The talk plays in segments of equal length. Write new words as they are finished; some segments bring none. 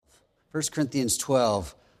1 Corinthians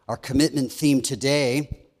 12. Our commitment theme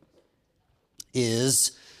today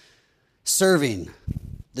is serving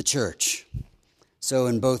the church. So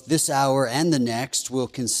in both this hour and the next, we'll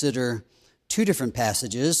consider two different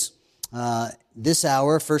passages. This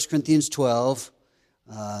hour, 1 Corinthians 12,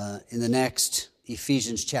 in the next,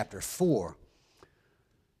 Ephesians chapter 4.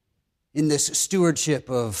 In this stewardship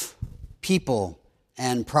of people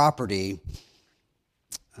and property,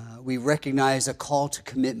 we recognize a call to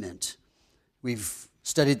commitment. We've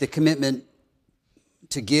studied the commitment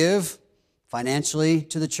to give financially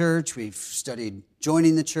to the church. We've studied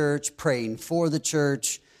joining the church, praying for the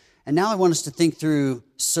church. And now I want us to think through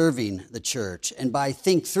serving the church. And by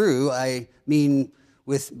think through, I mean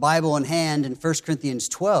with Bible in hand in 1 Corinthians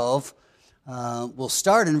 12. We'll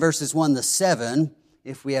start in verses 1 to 7.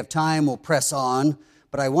 If we have time, we'll press on.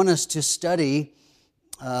 But I want us to study,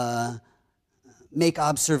 make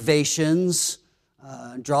observations,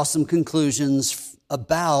 draw some conclusions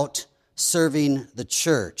about serving the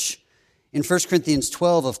church. In 1 Corinthians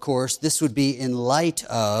 12, of course, this would be in light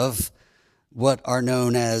of what are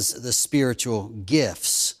known as the spiritual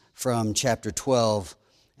gifts from chapter 12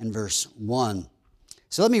 and verse 1.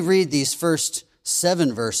 So let me read these first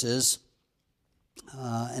 7 verses,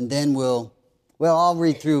 and then I'll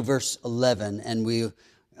read through verse 11, and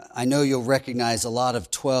I know you'll recognize a lot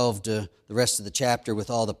of 12 to the rest of the chapter with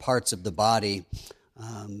all the parts of the body,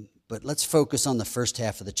 but let's focus on the first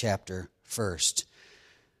half of the chapter first.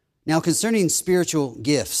 Now, concerning spiritual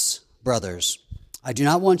gifts, brothers, I do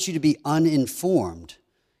not want you to be uninformed.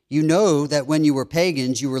 You know that when you were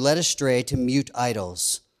pagans, you were led astray to mute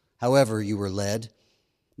idols, however you were led.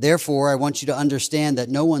 Therefore, I want you to understand that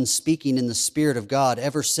no one speaking in the Spirit of God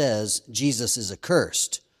ever says Jesus is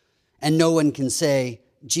accursed, and no one can say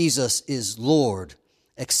Jesus is Lord,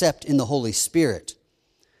 except in the Holy Spirit.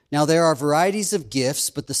 Now, there are varieties of gifts,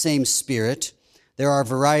 but the same Spirit. There are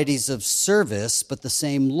varieties of service, but the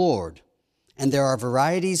same Lord. And there are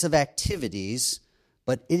varieties of activities,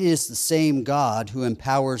 but it is the same God who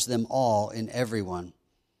empowers them all in everyone.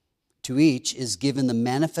 To each is given the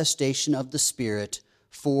manifestation of the Spirit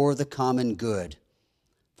for the common good.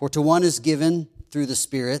 For to one is given, through the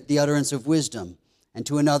Spirit, the utterance of wisdom, and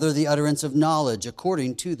to another the utterance of knowledge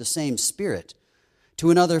according to the same Spirit,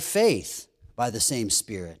 to another faith by the same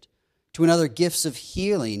Spirit, to another gifts of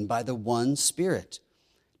healing by the one Spirit,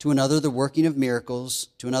 to another the working of miracles,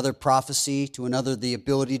 to another prophecy, to another the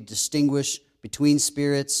ability to distinguish between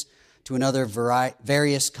spirits, to another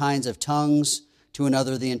various kinds of tongues, to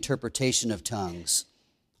another the interpretation of tongues.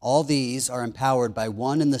 All these are empowered by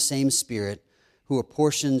one and the same Spirit, who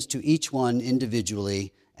apportions to each one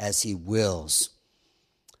individually as he wills.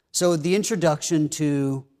 So the introduction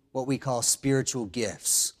to what we call spiritual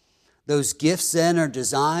gifts. Those gifts then are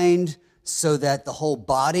designed so that the whole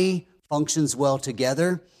body functions well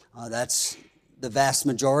together. That's the vast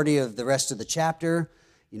majority of the rest of the chapter.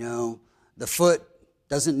 You know, the foot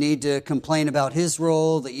doesn't need to complain about his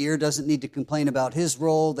role. The ear doesn't need to complain about his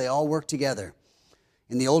role. They all work together.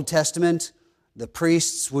 In the Old Testament, the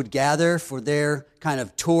priests would gather for their kind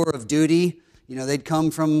of tour of duty. You know,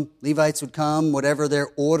 Levites would come, whatever their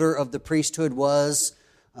order of the priesthood was.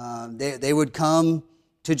 They would come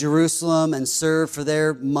to Jerusalem and serve for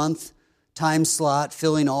their month time slot,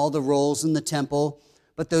 filling all the roles in the temple.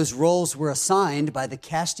 But those roles were assigned by the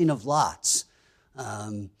casting of lots.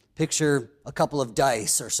 Picture a couple of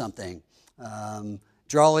dice or something.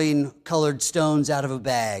 Drawing colored stones out of a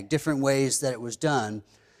bag, different ways that it was done.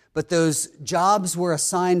 But those jobs were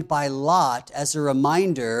assigned by lot as a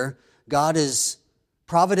reminder God is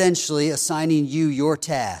providentially assigning you your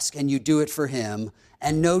task, and you do it for him,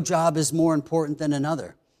 and no job is more important than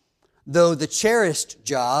another. Though the cherished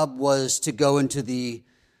job was to go into the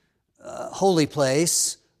holy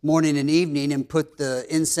place morning and evening and put the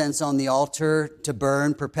incense on the altar to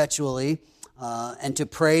burn perpetually, and to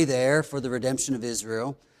pray there for the redemption of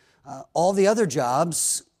Israel. All the other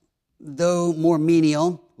jobs, though more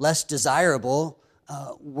menial, less desirable,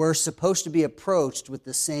 were supposed to be approached with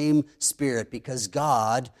the same spirit because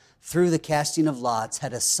God, through the casting of lots,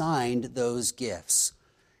 had assigned those gifts.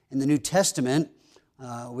 In the New Testament,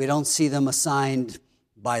 we don't see them assigned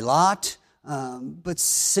by lot, but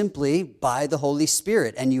simply by the Holy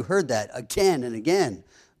Spirit. And you heard that again and again.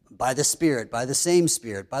 By the Spirit, by the same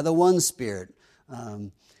Spirit, by the one Spirit.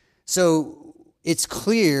 So it's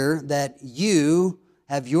clear that you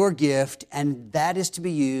have your gift, and that is to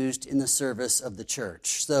be used in the service of the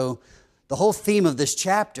church. So the whole theme of this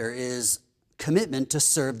chapter is commitment to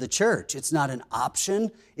serve the church. It's not an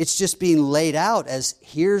option. It's just being laid out as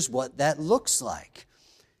here's what that looks like.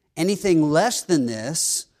 Anything less than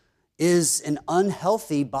this is an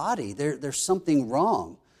unhealthy body. There's something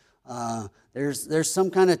wrong. There's some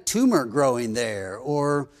kind of tumor growing there,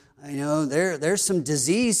 or there's some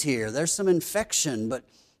disease here. There's some infection, but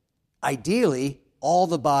ideally, all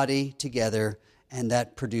the body together, and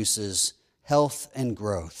that produces health and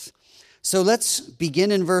growth. So let's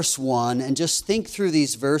begin in verse 1 and just think through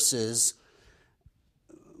these verses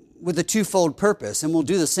with a twofold purpose. And we'll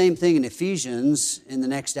do the same thing in Ephesians in the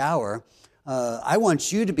next hour. I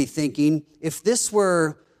want you to be thinking, if this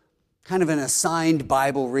were kind of an assigned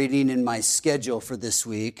Bible reading in my schedule for this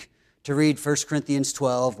week, to read 1 Corinthians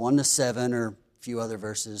 12, 1-7, or a few other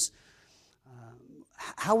verses,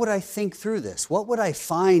 how would I think through this? What would I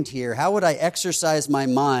find here? How would I exercise my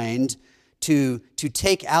mind to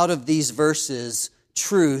take out of these verses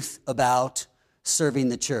truth about serving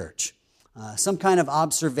the church? Some kind of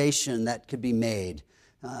observation that could be made,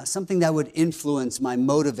 something that would influence my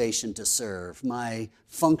motivation to serve, my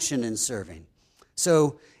function in serving.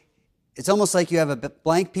 So it's almost like you have a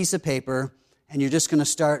blank piece of paper and you're just going to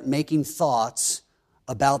start making thoughts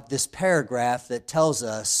about this paragraph that tells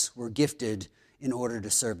us we're gifted in order to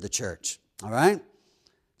serve the church. All right?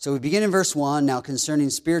 So we begin in verse 1. Now concerning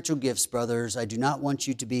spiritual gifts, brothers, I do not want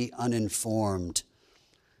you to be uninformed.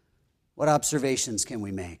 What observations can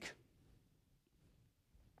we make?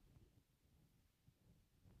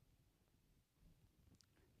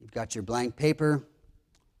 You've got your blank paper.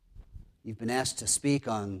 You've been asked to speak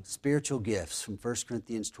on spiritual gifts from 1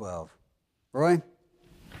 Corinthians 12. Roy?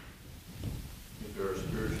 If there are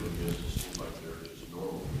spiritual gifts, it seems like there is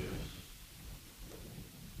normal gifts.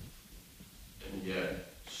 And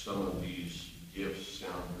yet, some of these gifts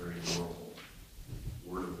sound very normal.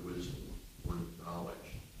 Word of wisdom, word of knowledge.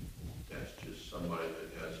 That's just somebody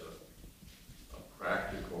that has a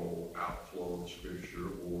practical outflow of Scripture,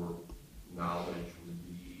 or knowledge would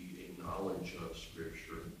be a knowledge of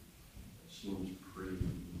Scripture. It seems pretty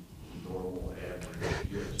normal,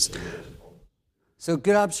 average gifts. So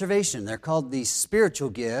good observation. They're called the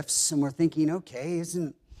spiritual gifts, and we're thinking, okay,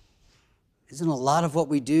 isn't a lot of what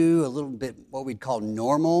we do a little bit what we'd call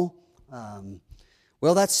normal?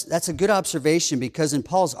 Well, that's a good observation, because in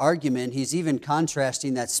Paul's argument, he's even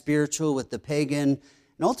contrasting that spiritual with the pagan,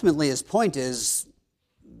 and ultimately his point is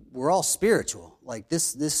we're all spiritual. Like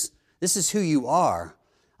this is who you are.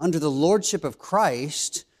 Under the lordship of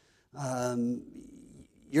Christ,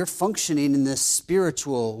 you're functioning in this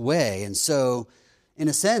spiritual way, and so in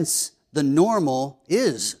a sense, the normal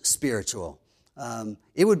is spiritual.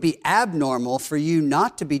 It would be abnormal for you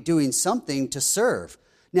not to be doing something to serve.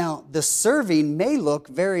 Now, the serving may look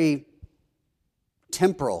very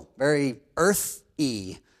temporal, very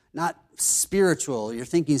earthy, not spiritual. You're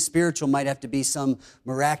thinking spiritual might have to be some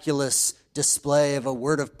miraculous display of a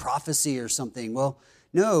word of prophecy or something. Well,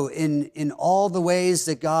 no, in all the ways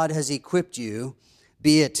that God has equipped you,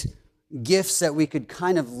 be it gifts that we could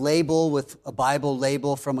kind of label with a Bible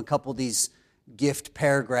label from a couple of these gift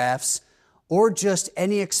paragraphs, or just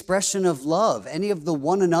any expression of love, any of the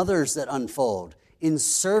one another's that unfold. In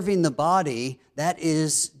serving the body, that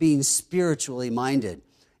is being spiritually minded.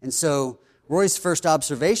 And so Roy's first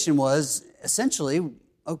observation was essentially,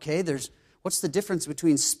 okay, what's the difference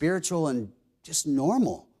between spiritual and just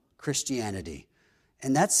normal Christianity?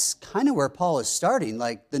 And that's kind of where Paul is starting.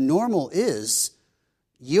 Like, the normal is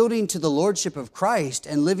yielding to the lordship of Christ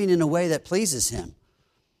and living in a way that pleases him.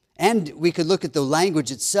 And we could look at the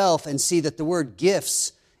language itself and see that the word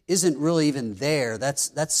gifts isn't really even there.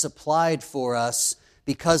 That's supplied for us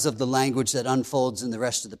because of the language that unfolds in the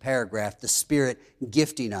rest of the paragraph, the Spirit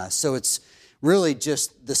gifting us. So it's really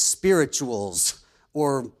just the spirituals,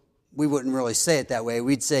 or we wouldn't really say it that way.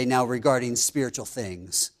 We'd say now regarding spiritual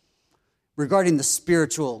things, regarding the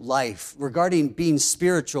spiritual life, regarding being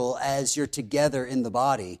spiritual as you're together in the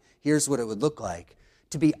body. Here's what it would look like.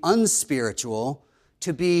 To be unspiritual,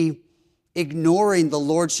 to be ignoring the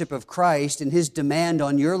lordship of Christ and his demand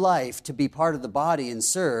on your life to be part of the body and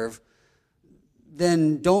serve,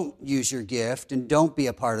 then don't use your gift and don't be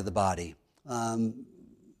a part of the body.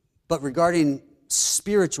 But regarding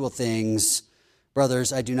spiritual things,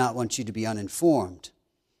 brothers, I do not want you to be uninformed.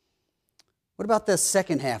 What about the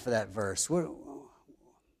second half of that verse?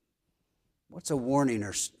 What's a warning,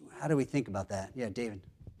 or how do we think about that? Yeah, David.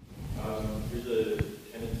 There's a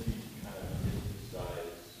tendency to kind of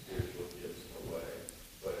emphasize spiritual gifts in a way,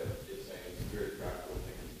 but it's saying it's very practical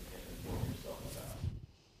things you can't inform yourself about.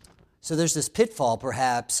 So there's this pitfall,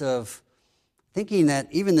 perhaps, of thinking that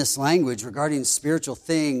even this language regarding spiritual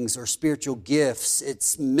things or spiritual gifts,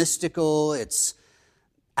 it's mystical, it's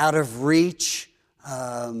out of reach,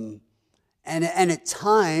 and at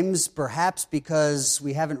times, perhaps because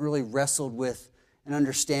we haven't really wrestled with an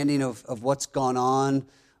understanding of what's gone on.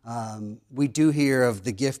 We do hear of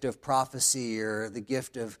the gift of prophecy or the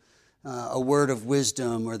gift of a word of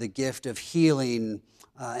wisdom or the gift of healing,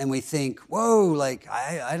 and we think, whoa, like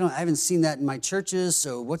I haven't seen that in my churches,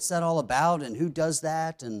 so what's that all about and who does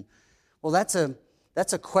that? And well, that's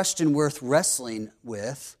a question worth wrestling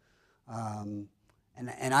with.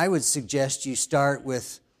 And I would suggest you start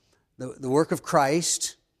with the work of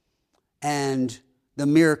Christ and the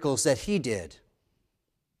miracles that he did.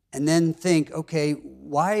 And then think, okay,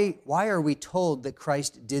 why are we told that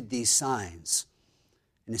Christ did these signs?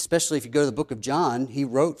 And especially if you go to the book of John, he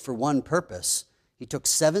wrote for one purpose. He took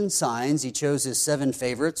 7 signs. He chose his 7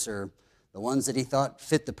 favorites, or the ones that he thought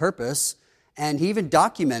fit the purpose, and he even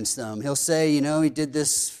documents them. He'll say, he did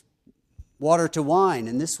this water to wine,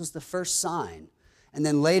 and this was the first sign. And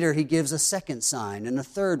then later he gives a second sign and a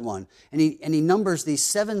third one. And he numbers these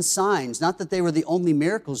 7 signs, not that they were the only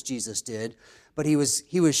miracles Jesus did, but he was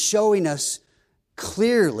showing us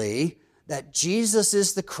clearly that Jesus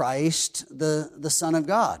is the Christ, the Son of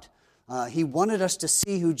God. He wanted us to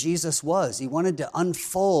see who Jesus was. He wanted to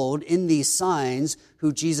unfold in these signs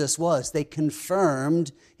who Jesus was. They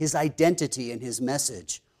confirmed his identity and his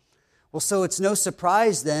message. Well, so it's no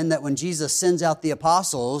surprise then that when Jesus sends out the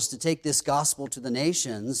apostles to take this gospel to the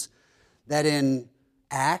nations, that in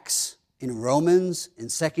Acts, in Romans, in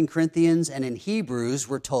 2 Corinthians, and in Hebrews,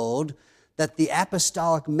 we're told that the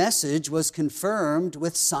apostolic message was confirmed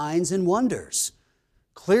with signs and wonders.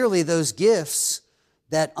 Clearly, those gifts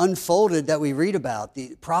that unfolded that we read about,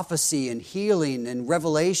 the prophecy and healing and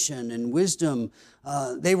revelation and wisdom,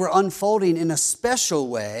 they were unfolding in a special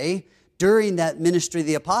way during that ministry of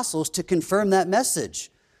the apostles to confirm that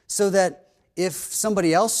message. So that if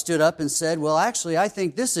somebody else stood up and said, well, actually, I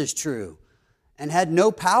think this is true, and had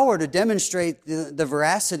no power to demonstrate the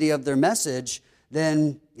veracity of their message,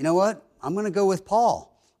 then, you know what? I'm going to go with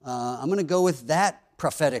Paul. I'm going to go with that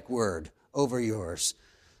prophetic word over yours.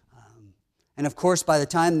 And of course, by the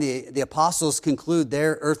time the apostles conclude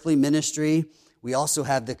their earthly ministry, we also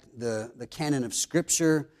have the canon of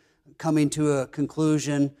Scripture coming to a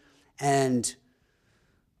conclusion. And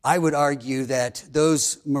I would argue that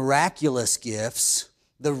those miraculous gifts,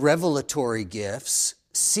 the revelatory gifts,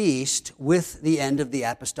 ceased with the end of the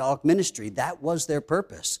apostolic ministry. That was their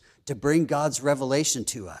purpose, to bring God's revelation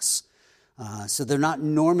to us. So they're not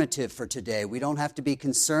normative for today. We don't have to be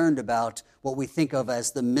concerned about what we think of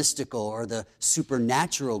as the mystical or the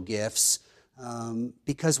supernatural gifts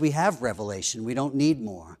because we have revelation. We don't need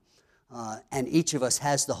more. And each of us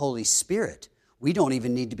has the Holy Spirit. We don't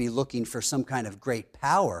even need to be looking for some kind of great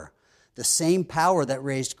power. The same power that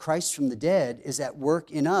raised Christ from the dead is at work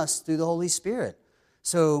in us through the Holy Spirit.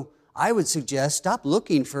 So I would suggest stop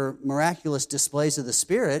looking for miraculous displays of the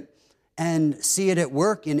Spirit and see it at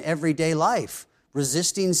work in everyday life,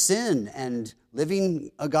 resisting sin and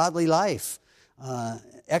living a godly life,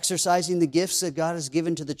 exercising the gifts that God has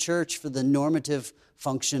given to the church for the normative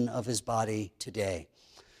function of his body today.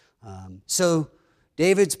 So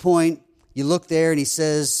David's point, you look there and he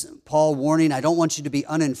says, Paul warning, I don't want you to be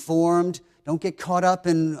uninformed. Don't get caught up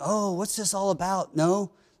in, what's this all about?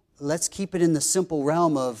 No, let's keep it in the simple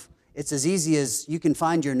realm of it's as easy as you can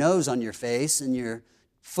find your nose on your face and your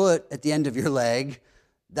foot at the end of your leg.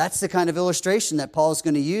 That's the kind of illustration that Paul's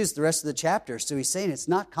going to use the rest of the chapter. So he's saying it's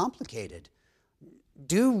not complicated.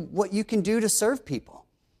 Do what you can do to serve people.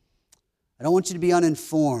 I don't want you to be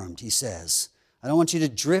uninformed, he says. I don't want you to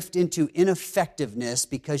drift into ineffectiveness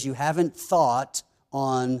because you haven't thought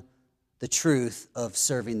on the truth of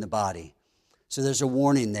serving the body. So there's a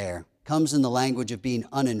warning there. Comes in the language of being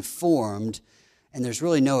uninformed, and there's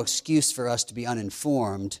really no excuse for us to be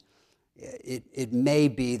uninformed. It may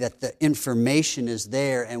be that the information is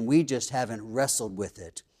there and we just haven't wrestled with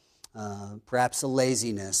it. Perhaps a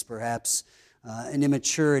laziness, perhaps an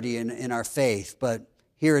immaturity in our faith. But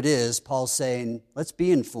here it is, Paul's saying, let's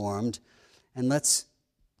be informed and let's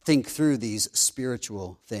think through these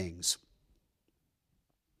spiritual things.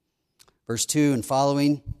 Verse 2 and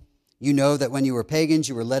following, you know that when you were pagans,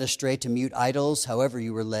 you were led astray to mute idols, however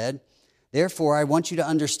you were led. Therefore, I want you to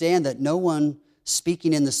understand that no one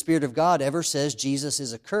speaking in the Spirit of God ever says Jesus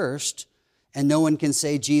is accursed, and no one can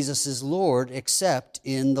say Jesus is Lord except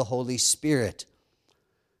in the Holy Spirit.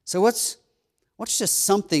 So what's just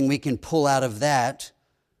something we can pull out of that?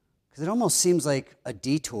 Because it almost seems like a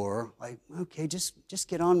detour, like, okay, just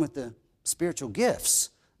get on with the spiritual gifts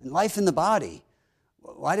and life in the body.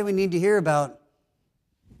 Why do we need to hear about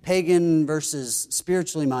pagan versus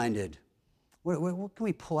spiritually minded? What can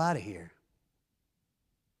we pull out of here?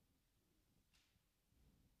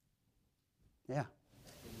 Yeah.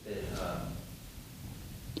 That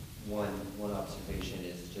one one observation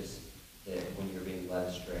is just that when you're being led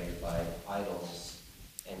astray by idols,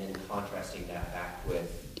 and then contrasting that back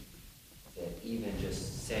with that even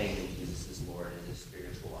just saying that Jesus is Lord is a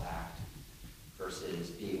spiritual act versus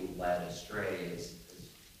being led astray is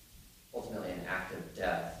ultimately an act of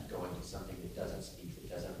death, going to something that doesn't speak, that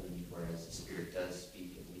doesn't lead, whereas the Spirit does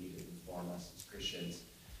speak and lead and inform us as Christians.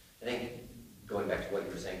 I think going back to what you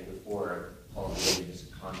were saying before, Paul is really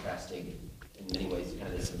just contrasting in many ways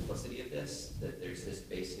kind of the simplicity of this, that there's this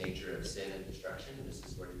base nature of sin and destruction, and this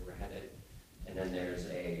is where we're headed. And then there's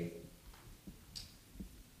a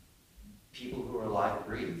people who are alive and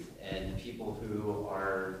breathe, and people who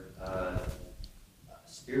are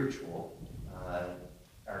spiritual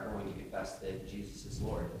are going to confess that Jesus is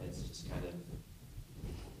Lord. And it's just kind of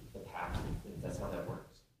the path. That's how that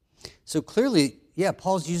works. So clearly,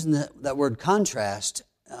 Paul's using that word contrast.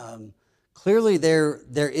 Clearly there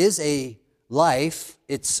is a life,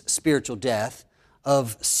 it's spiritual death,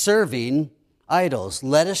 of serving idols,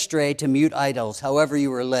 led astray to mute idols, however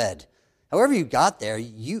you were led. However you got there,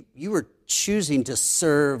 you were choosing to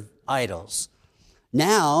serve idols.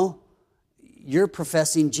 Now, you're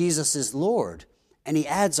professing Jesus is Lord. And he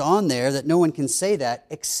adds on there that no one can say that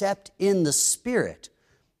except in the Spirit.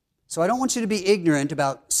 So I don't want you to be ignorant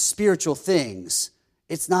about spiritual things.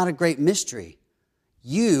 It's not a great mystery.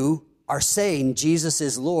 You are saying Jesus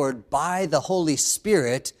is Lord by the Holy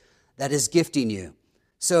Spirit that is gifting you.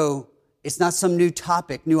 So it's not some new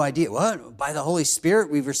topic, new idea. What? By the Holy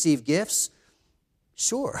Spirit we've received gifts?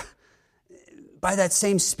 Sure. By that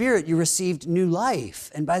same Spirit you received new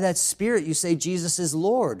life. And by that Spirit you say Jesus is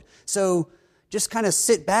Lord. So just kind of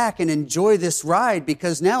sit back and enjoy this ride,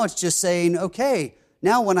 because now it's just saying, okay,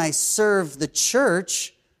 now when I serve the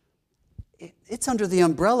church, it's under the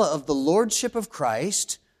umbrella of the Lordship of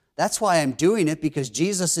Christ. That's why I'm doing it, because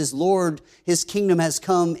Jesus is Lord. His kingdom has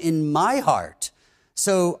come in my heart.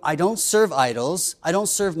 So I don't serve idols. I don't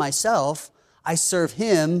serve myself. I serve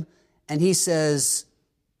him. And he says,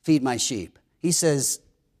 feed my sheep. He says,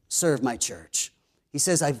 serve my church. He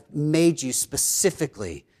says, I've made you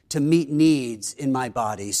specifically to meet needs in my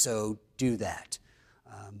body, so do that.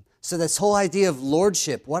 So this whole idea of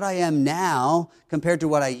lordship, what I am now compared to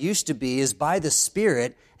what I used to be, is by the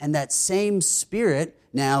Spirit, and that same Spirit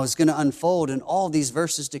now is going to unfold in all these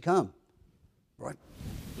verses to come. Right?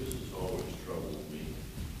 This has always troubled me,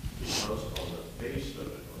 because on the face of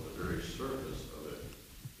it, on the very surface of it,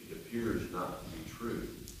 it appears not to be true.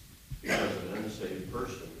 Because an unsaved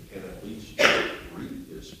person can at least read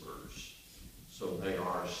this verse. So they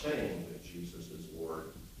are saying that Jesus is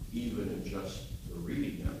Lord, even in just the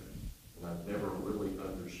reading of it. And I've never really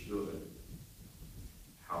understood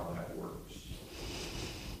how that works.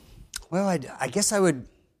 Well, I guess I would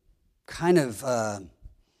kind of,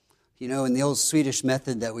 in the old Swedish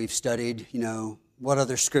method that we've studied, what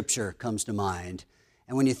other scripture comes to mind?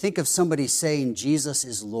 And when you think of somebody saying Jesus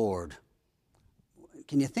is Lord,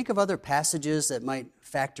 can you think of other passages that might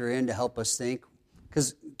factor in to help us think?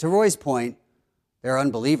 Because to Roy's point, there are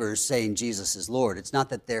unbelievers saying Jesus is Lord. It's not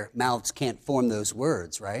that their mouths can't form those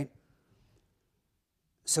words, right?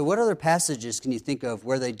 So what other passages can you think of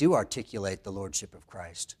where they do articulate the Lordship of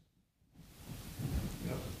Christ?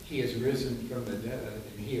 He has risen from the dead,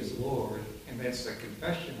 and he is Lord, and that's the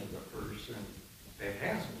confession of the person that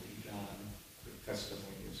has believed on the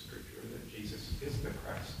testimony of Scripture that Jesus is the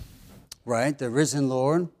Christ. Right, the risen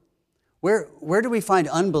Lord. Where do we find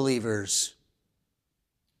unbelievers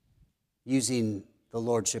using the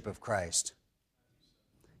Lordship of Christ?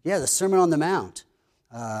 Yeah, the Sermon on the Mount.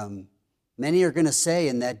 Many are going to say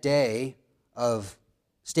in that day of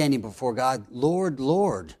standing before God, Lord,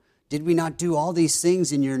 Lord, did we not do all these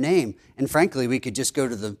things in your name? And frankly, we could just go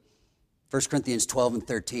to the 1 Corinthians 12 and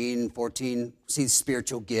 13, 14, see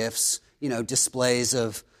spiritual gifts, displays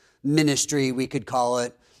of ministry, we could call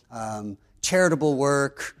it, charitable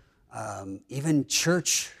work, even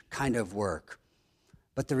church kind of work.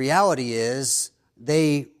 But the reality is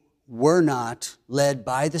they were not led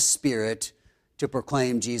by the Spirit to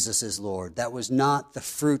proclaim Jesus as Lord. That was not the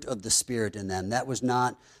fruit of the Spirit in them. That was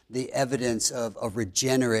not the evidence of a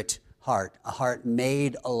regenerate heart, a heart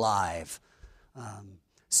made alive.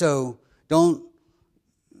 So don't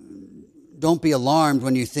be alarmed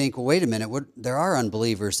when you think, well, wait a minute, there are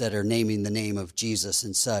unbelievers that are naming the name of Jesus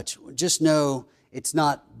and such. Just know it's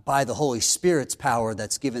not by the Holy Spirit's power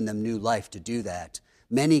that's given them new life to do that.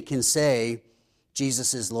 Many can say,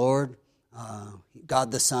 Jesus is Lord,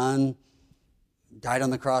 God the Son, died on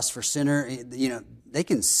the cross for sinner. They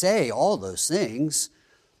can say all those things,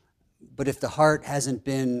 but if the heart hasn't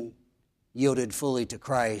been yielded fully to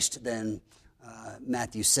Christ, then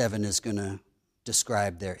Matthew 7 is going to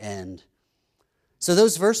describe their end. So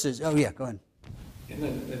those verses, oh yeah, go ahead. And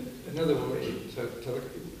then another way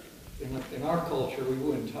in our culture, we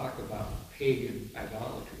wouldn't talk about pagan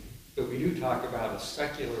idolatry, but we do talk about a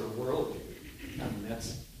secular worldview. I mean,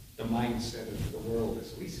 that's the mindset of the world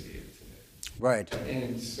as we see it today. Right.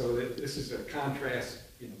 And so this is a contrast,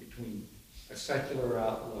 between a secular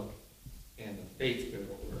outlook and a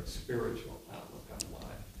faith-filled or a spiritual outlook on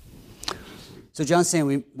life. So John's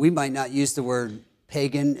saying we might not use the word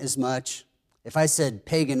pagan as much. If I said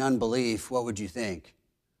pagan unbelief, what would you think?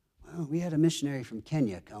 Well, we had a missionary from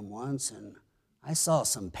Kenya come once, and I saw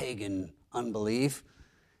some pagan unbelief.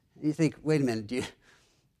 And you think, wait a minute,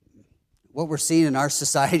 what we're seeing in our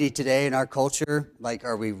society today, in our culture, like,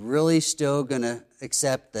 are we really still going to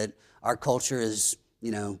accept that our culture is,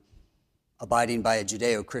 abiding by a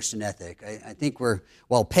Judeo-Christian ethic? I think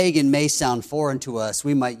while pagan may sound foreign to us,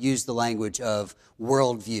 we might use the language of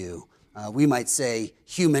worldview. We might say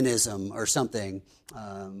humanism or something.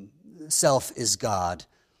 Self is God.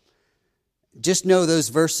 Just know those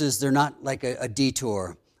verses, they're not like a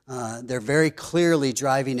detour. They're very clearly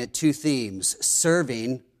driving at two themes: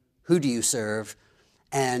 serving, who do you serve,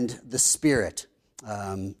 and the Spirit.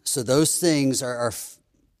 So those things are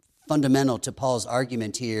fundamental to Paul's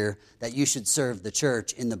argument here that you should serve the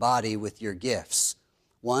church in the body with your gifts.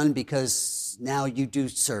 One, because now you do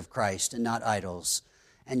serve Christ and not idols,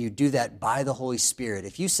 and you do that by the Holy Spirit.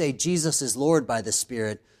 If you say Jesus is Lord by the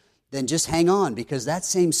Spirit, then just hang on, because that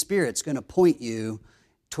same Spirit's going to point you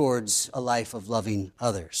towards a life of loving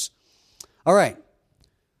others. All right,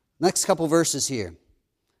 next couple verses here,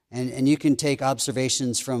 and you can take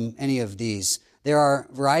observations from any of these. There are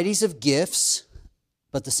varieties of gifts,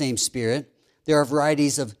 but the same Spirit. There are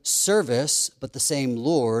varieties of service, but the same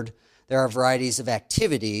Lord. There are varieties of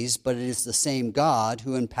activities, but it is the same God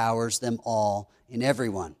who empowers them all in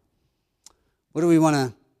everyone. What do we want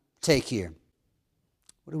to take here?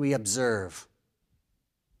 What do we observe?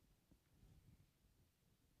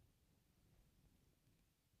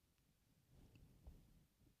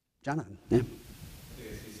 Jonathan. Yeah. I think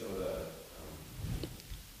I see some of the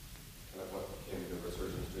kind of what came to the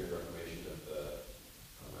resurgence during the Reformation of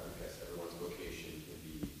I guess everyone's vocation can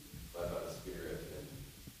be led by the Spirit and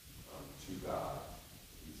to God.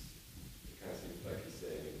 It kind of seems like he's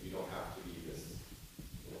saying you don't have to be this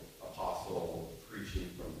apostle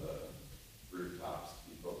preaching from the rooftops to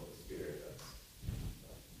be filled with the Spirit. That's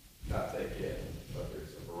not that gift, but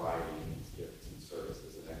there's a variety of these gifts and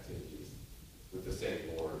services and activities with the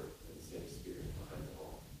same Lord and the same Spirit behind them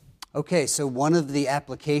all. Okay, so one of the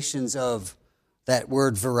applications of that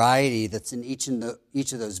word variety that's in each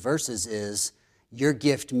of those verses is your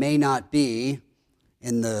gift may not be,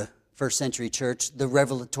 in the first century church, the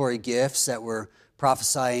revelatory gifts that were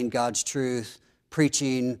prophesying God's truth,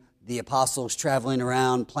 preaching, the apostles traveling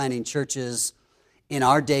around, planting churches. In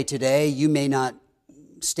our day today, you may not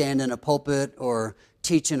stand in a pulpit or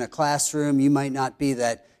teach in a classroom. You might not be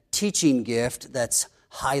that teaching gift that's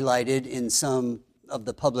highlighted in some of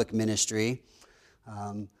the public ministry.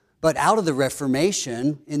 But out of the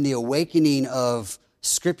Reformation, in the awakening of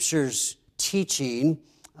Scripture's teaching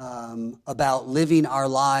about living our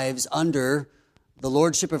lives under the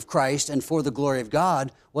lordship of Christ and for the glory of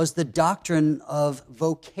God, was the doctrine of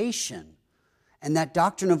vocation. And that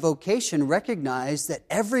doctrine of vocation recognized that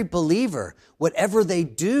every believer, whatever they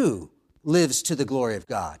do, lives to the glory of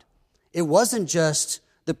God. It wasn't just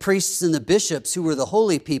the priests and the bishops who were the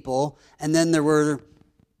holy people, and then there were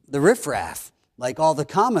the riffraff, like all the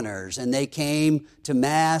commoners, and they came to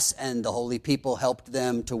Mass and the holy people helped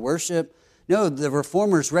them to worship. No, the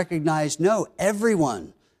Reformers recognized, no,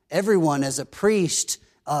 everyone as a priest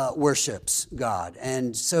worships God.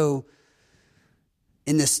 And so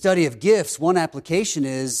in the study of gifts, one application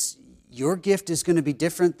is your gift is going to be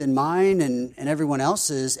different than mine and everyone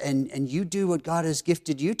else's, and you do what God has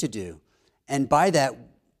gifted you to do. And by that,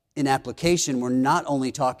 in application, we're not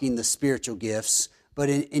only talking the spiritual gifts, but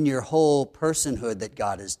in your whole personhood that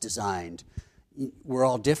God has designed. We're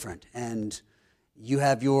all different, and you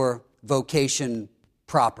have your vocation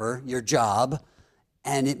proper, your job,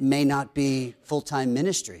 and it may not be full-time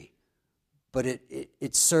ministry, but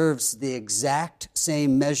it serves the exact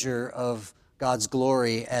same measure of God's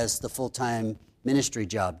glory as the full-time ministry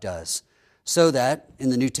job does. So that, in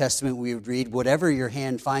the New Testament, we would read, whatever your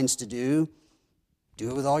hand finds to do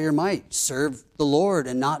it with all your might. Serve the Lord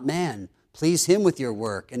and not man. Please Him with your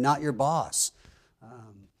work and not your boss.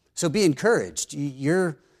 So be encouraged.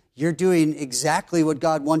 You're doing exactly what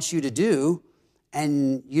God wants you to do,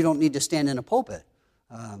 and you don't need to stand in a pulpit.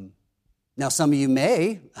 Now, some of you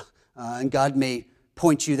may, and God may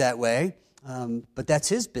point you that way, But that's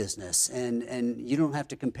his business, and you don't have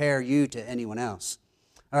to compare you to anyone else.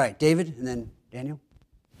 All right, David, and then Daniel.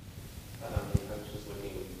 I was just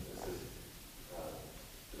looking, this is,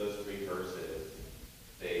 those three verses,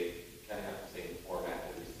 they kind of have the same format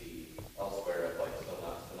that we see elsewhere of like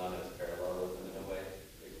synonymous parallelism in a way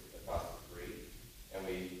across the three. And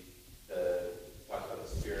we talk about the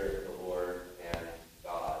Spirit, the Lord, and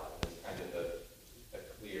God. It's kind of a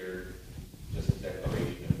clear, just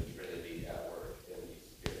declaration of the Trinity at work in these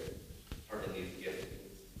Spirit, or in these giftings.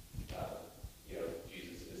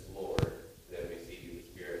 Jesus is Lord. Then we see the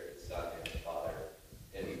Spirit, the Son, and the Father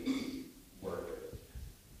in work of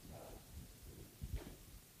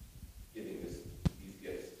giving these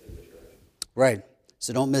gifts to the church. Right.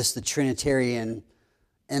 So don't miss the Trinitarian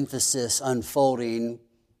emphasis unfolding,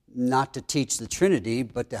 not to teach the Trinity,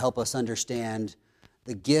 but to help us understand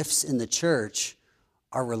the gifts in the church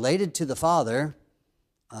are related to the Father,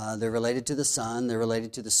 they're related to the Son, they're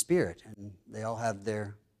related to the Spirit, and they all have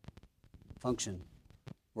their function.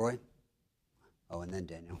 Roy? Oh, and then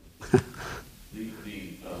Daniel. We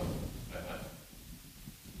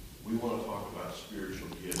want to talk about spiritual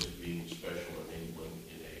gifts being special enabling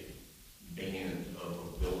in a band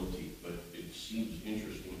of ability, but it seems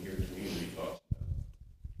interesting here to me when he talks about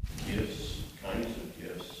gifts, kinds of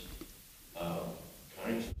gifts,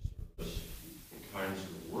 kinds of service, and kinds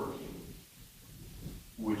of working,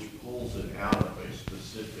 which pulls it out of a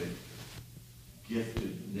specific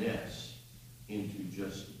giftedness into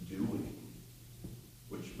just doing,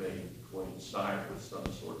 which may coincide with some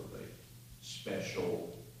sort of a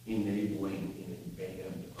special enabling in a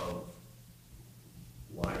band of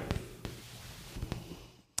life.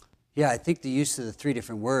 Yeah, I think the use of the three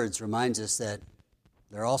different words reminds us that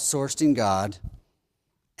they're all sourced in God,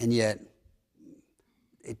 and yet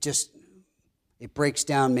it breaks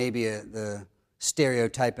down maybe the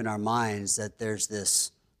stereotype in our minds that there's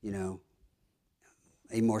this, a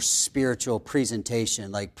more spiritual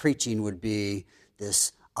presentation, like preaching would be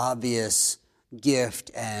this obvious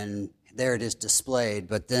gift, and there it is displayed.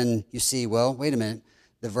 But then you see, well, wait a minute,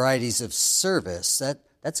 the varieties of service,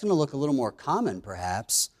 that's going to look a little more common,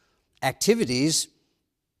 perhaps. Activities,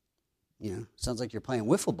 sounds like you're playing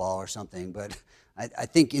wiffle ball or something, but I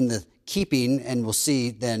think in the keeping, and we'll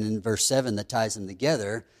see then in verse 7 that ties them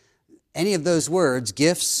together, any of those words,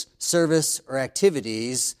 gifts, service, or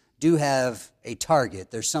activities, do have a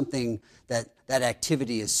target. There's something that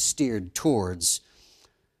activity is steered towards.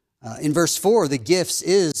 In verse 4, the gifts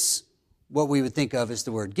is what we would think of as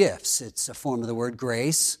the word gifts. It's a form of the word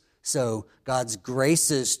grace. So God's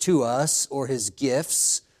graces to us, or his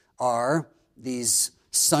gifts, are these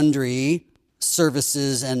sundry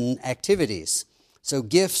services and activities. So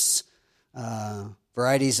gifts,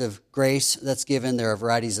 varieties of grace that's given. There are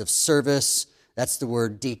varieties of service. That's the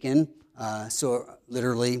word deacon. So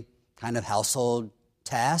literally kind of household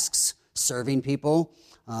tasks, serving people.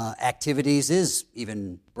 Activities is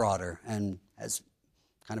even broader and has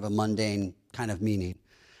kind of a mundane kind of meaning.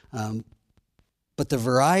 But the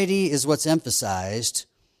variety is what's emphasized,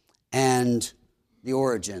 and the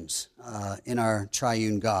origins in our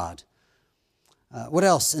triune God. What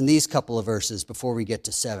else in these couple of verses before we get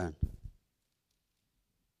to 7?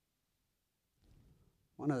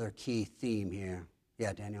 One other key theme here.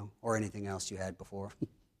 Yeah, Daniel, or anything else you had before.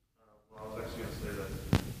 Well, I was actually going to say that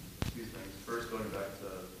two things. First, going back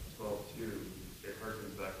to 12:2, it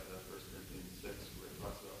harkens back to 1 Corinthians 6, where it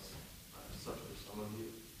talks about such for some of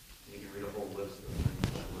you. And you can read a whole list of things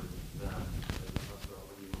that were them, that it talks about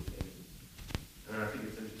what you were thinking. And then I think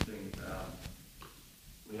it's interesting,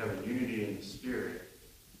 we have a unity in the spirit,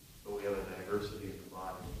 but we have a diversity in the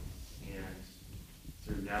body. And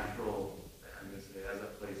through natural, I'm going to say, as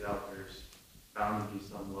that plays out, there's bound to be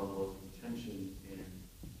some level of contention in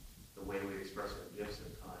the way we express our gifts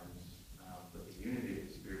at times, but the unity of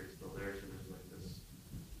the Spirit is still there, so there's like this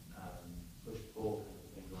push-pull kind of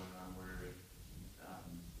thing going on where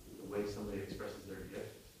the way somebody expresses their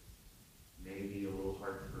gift may be a little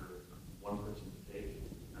hard for one person to take,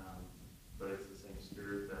 but it's the same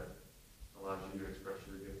Spirit that allows you to express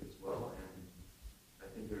your gift as well, and I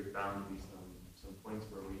think there's bound to be some points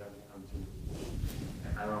where we have to come to,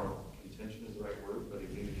 I don't know, contention is the right word, but a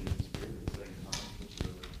unity in the Spirit at the same time, which is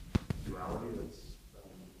a duality that's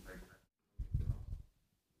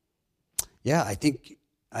Yeah, I think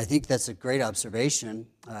that's a great observation.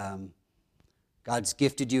 God's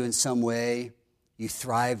gifted you in some way. You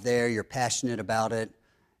thrive there. You're passionate about it.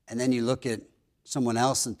 And then you look at someone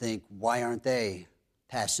else and think, why aren't they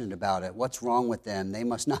passionate about it? What's wrong with them? They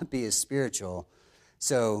must not be as spiritual.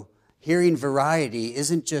 So hearing variety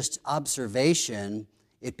isn't just observation.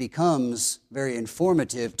 it becomes very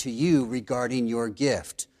informative to you regarding your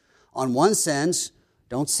gift. On one sense,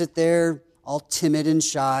 don't sit there all timid and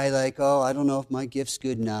shy like, oh, I don't know if my gift's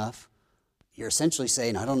good enough. You're essentially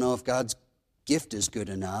saying, I don't know if God's gift is good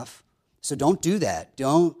enough. So don't do that.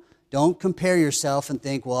 Don't compare yourself and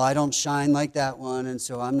think, well, I don't shine like that one, and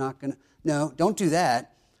so I'm not going to. No, don't do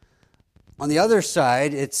that. On the other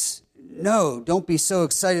side, don't be so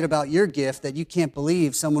excited about your gift that you can't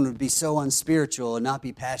believe someone would be so unspiritual and not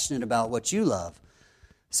be passionate about what you love.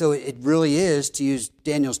 So it really is, to use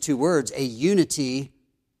Daniel's 2 words, a unity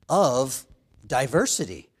of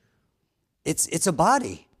diversity. It's a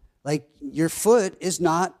body. Like your foot is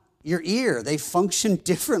not your ear. They function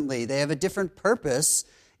differently. They have a different purpose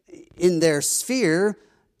in their sphere,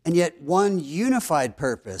 and yet one unified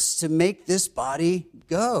purpose to make this body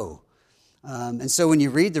go. And so when you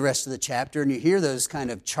read the rest of the chapter and you hear those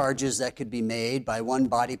kind of charges that could be made by one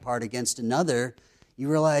body part against another, you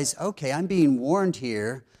realize, okay, I'm being warned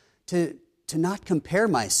here to not compare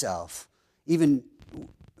myself, even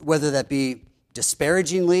whether that be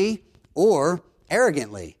disparagingly or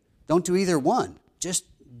arrogantly. Don't do either one. Just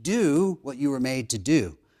do what you were made to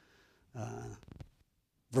do.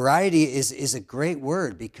 Variety is a great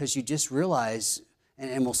word because you just realize,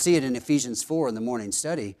 and we'll see it in Ephesians 4 in the morning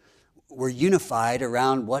study, we're unified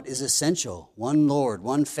around what is essential. One Lord,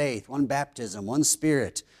 one faith, one baptism, one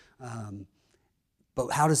Spirit.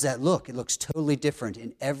 But how does that look? It looks totally different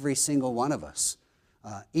in every single one of us.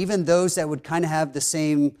 Even those that would kind of have the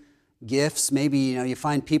same gifts, maybe you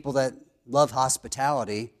find people that love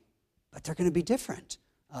hospitality, but they're going to be different.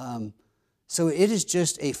 So it is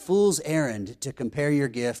just a fool's errand to compare your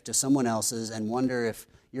gift to someone else's and wonder if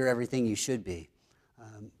you're everything you should be.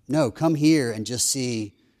 No, come here and just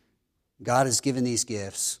see God has given these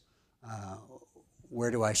gifts.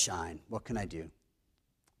 Where do I shine? What can I do?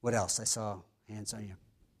 What else? I saw hands on you.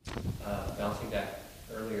 Bouncing back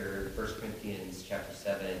earlier, 1 Corinthians chapter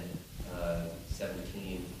 7,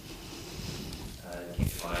 17 came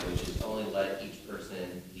to mind, which is only let each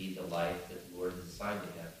person lead the life that the Lord has assigned to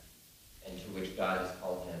him, and to which God has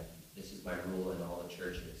called him. This is my rule in all the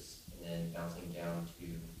churches. And then bouncing down to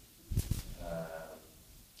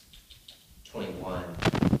 21,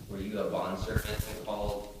 were you a bondservant and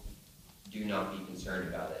called? Do not be concerned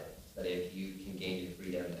about it. But if you can gain your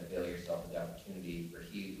freedom, avail yourself of the opportunity. For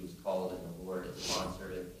he who is called in the Lord is a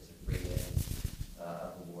bondservant, is a free man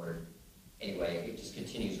of the Lord. Anyway, it just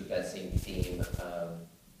continues with that same theme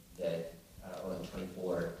that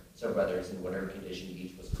 11:24. So, brothers, in whatever condition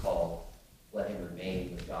each was called, let him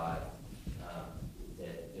remain with God.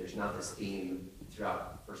 That there's not this theme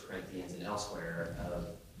throughout 1 Corinthians and elsewhere of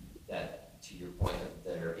that, to your point, of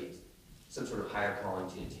there is some sort of higher calling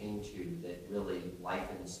to attain to, that really life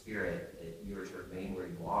in the Spirit, that you are to remain where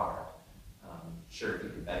you are. Sure, you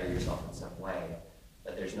can better yourself in some way,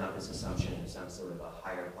 but there's not this assumption of some sort of a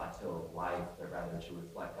higher plateau of life, but rather to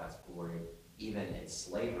reflect God's glory, even in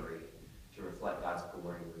slavery, to reflect God's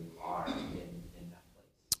glory where you are in that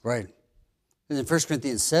place. Right. And in 1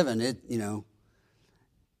 Corinthians 7,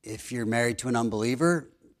 if you're married to an unbeliever,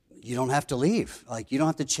 you don't have to leave. Like, you don't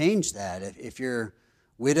have to change that. If you're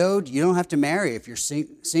widowed, you don't have to marry. If you're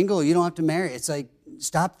single, you don't have to marry. It's like,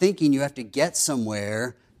 stop thinking you have to get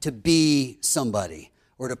somewhere to be somebody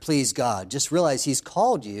or to please God. Just realize he's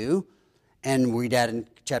called you, and we read that in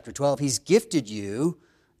chapter 12, he's gifted you.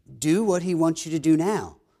 Do what he wants you to do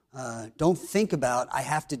now. Don't think about, I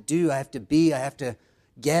have to do, I have to be, I have to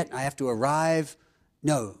get, I have to arrive.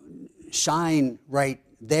 No, shine right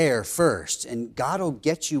there first, and God will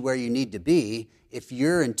get you where you need to be if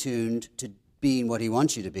you're in tune to being what he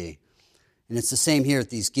wants you to be. And it's the same here with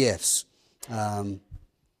these gifts.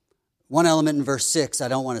 One element in verse 6 I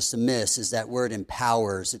don't want us to miss is that word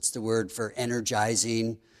empowers. It's the word for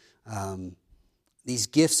energizing. These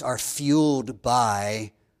gifts are fueled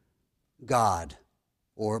by God,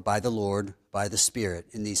 or by the Lord, by the Spirit,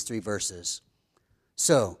 in these 3 verses.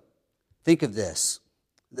 So, think of this.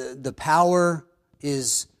 The power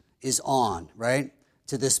is on, right,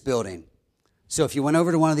 to this building. So if you went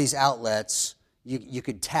over to one of these outlets, you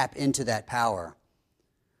could tap into that power.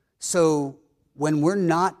 So when we're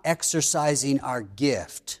not exercising our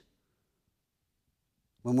gift,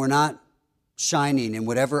 when we're not shining in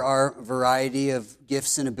whatever our variety of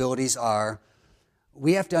gifts and abilities are,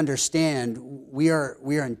 we have to understand we are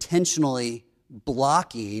intentionally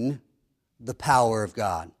blocking the power of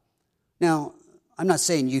God. Now, I'm not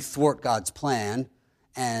saying you thwart God's plan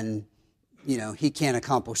and, he can't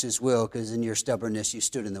accomplish his will because in your stubbornness you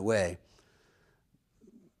stood in the way.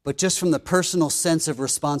 But just from the personal sense of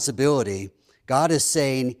responsibility, God is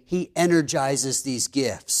saying he energizes these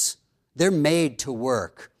gifts They're made to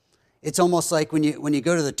work. It's almost like when you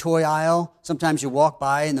go to the toy aisle, sometimes you walk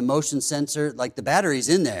by and the motion sensor, like the battery's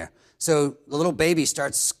in there. So the little baby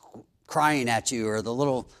starts crying at you, or the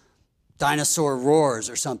little dinosaur roars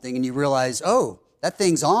or something, and you realize, oh, that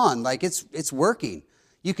thing's on, like it's working.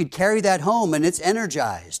 You could carry that home and it's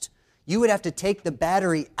energized. You would have to take the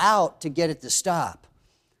battery out to get it to stop.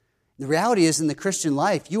 The reality is, in the Christian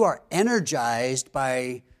life, you are energized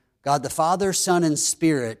by God the Father, Son, and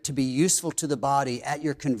Spirit to be useful to the body at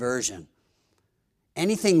your conversion.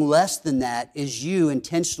 Anything less than that is you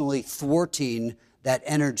intentionally thwarting that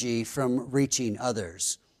energy from reaching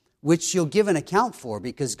others, which you'll give an account for,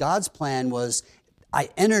 because God's plan was, I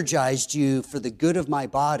energized you for the good of my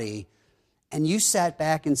body, and you sat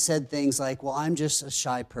back and said things like, well, I'm just a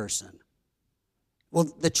shy person. Well,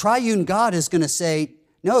 the triune God is going to say,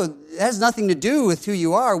 no, it has nothing to do with who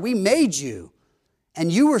you are. We made you.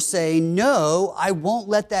 And you were saying, no, I won't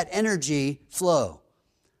let that energy flow.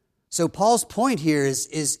 So Paul's point here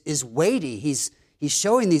is weighty. He's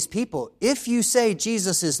showing these people, if you say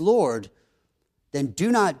Jesus is Lord, then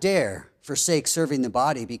do not dare forsake serving the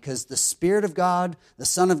body, because the Spirit of God, the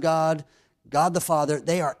Son of God, God the Father,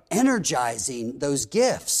 they are energizing those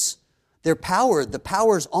gifts. They're powered. The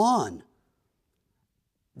power's on.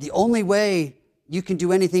 The only way you can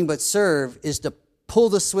do anything but serve is to pull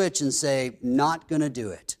the switch and say, not going to do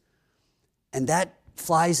it. And that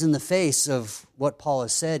flies in the face of what Paul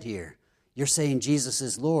has said here. You're saying Jesus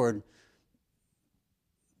is Lord,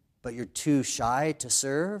 but you're too shy to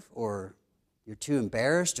serve, or you're too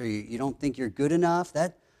embarrassed, or you don't think you're good enough.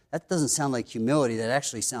 That doesn't sound like humility. That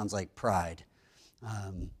actually sounds like pride.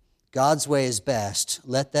 God's way is best.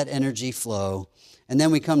 Let that energy flow. And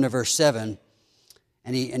then we come to verse 7,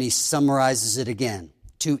 and he summarizes it again.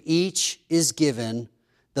 To each is given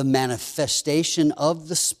the manifestation of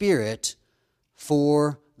the Spirit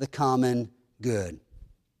for the common good.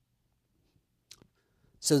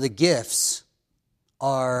 So the gifts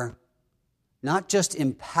are not just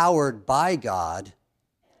empowered by God,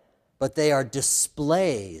 but they are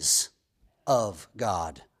displays of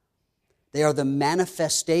God. They are the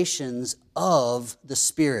manifestations of the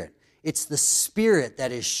Spirit. It's the Spirit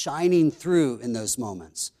that is shining through in those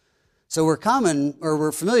moments. So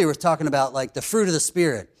we're familiar with talking about like the fruit of the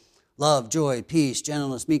Spirit: love, joy, peace,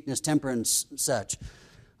 gentleness, meekness, temperance, such.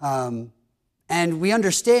 And we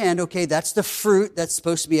understand, okay, that's the fruit that's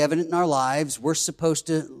supposed to be evident in our lives. We're supposed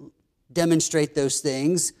to demonstrate those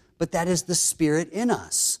things, but that is the Spirit in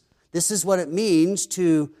us. This is what it means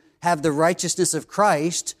to have the righteousness of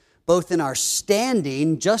Christ, both in our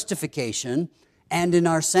standing, justification, and in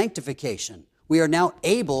our sanctification. We are now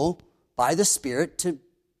able, by the Spirit, to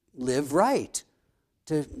live right,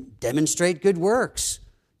 to demonstrate good works,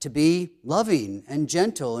 to be loving and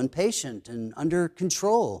gentle and patient and under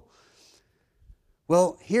control.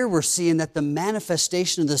 Well, here we're seeing that the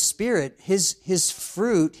manifestation of the Spirit, his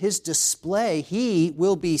fruit, his display, he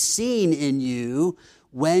will be seen in you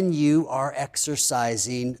when you are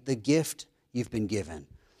exercising the gift you've been given,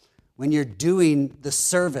 when you're doing the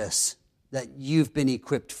service that you've been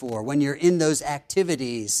equipped for, when you're in those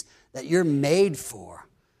activities that you're made for.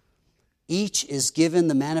 Each is given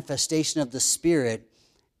the manifestation of the Spirit,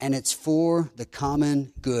 and it's for the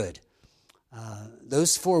common good.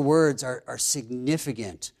 Those four words are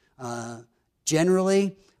significant.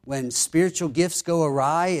 Generally, when spiritual gifts go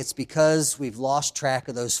awry, it's because we've lost track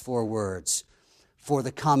of those four words. For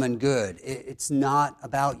the common good. It's not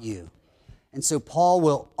about you. And so Paul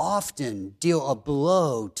will often deal a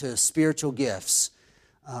blow to spiritual gifts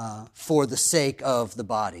for the sake of the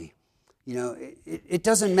body. You know, it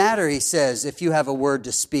doesn't matter, he says, if you have a word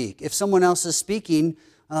to speak. If someone else is speaking,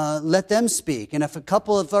 let them speak. And if a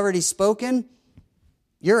couple have already spoken,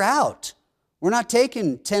 you're out. We're not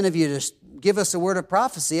taking 10 of you to give us a word of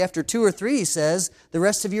prophecy. After 2 or 3, he says, the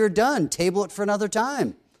rest of you are done. Table it for another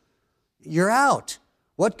time. You're out.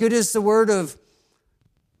 What good is the word of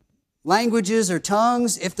languages or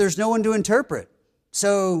tongues if there's no one to interpret?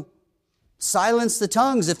 So silence the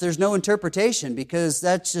tongues if there's no interpretation, because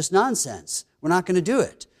that's just nonsense. We're not going to do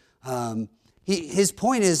it. His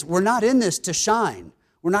point is, we're not in this to shine.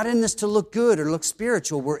 We're not in this to look good or look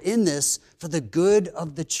spiritual. We're in this for the good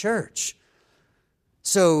of the church.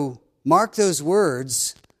 So mark those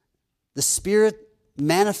words. The Spirit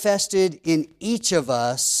manifested in each of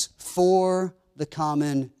us for the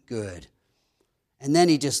common good. And then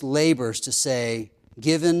he just labors to say,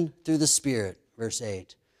 given through the Spirit, verse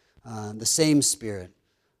 8. The same Spirit.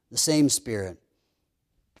 The same Spirit.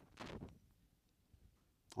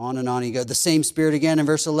 On and on he goes. The same Spirit again in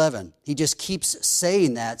verse 11. He just keeps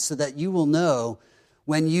saying that so that you will know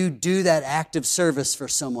when you do that act of service for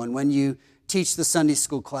someone, when you teach the Sunday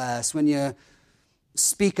school class, when you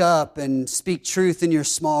speak up and speak truth in your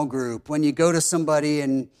small group, when you go to somebody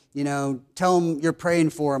and, tell them you're praying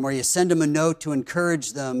for them, or you send them a note to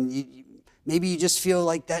encourage them, maybe you just feel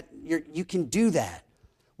like that you can do that.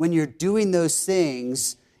 When you're doing those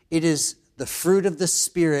things, it is the fruit of the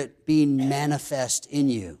Spirit being manifest in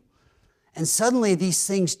you. And suddenly these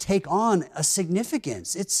things take on a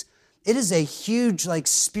significance. It is a huge,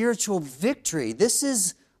 spiritual victory. This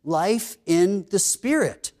is life in the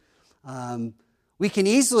Spirit. We can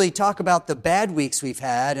easily talk about the bad weeks we've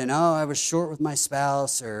had, and I was short with my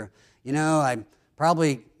spouse, or I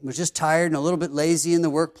probably was just tired and a little bit lazy in the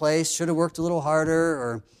workplace, should have worked a little harder,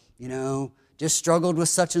 or just struggled with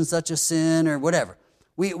such and such a sin, or whatever.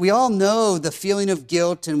 We all know the feeling of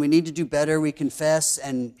guilt, and we need to do better. We confess,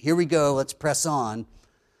 and here we go, let's press on.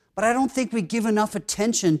 But I don't think we give enough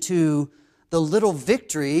attention to the little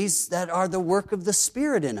victories that are the work of the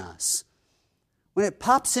Spirit in us. When it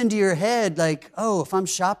pops into your head if I'm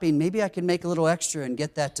shopping, maybe I can make a little extra and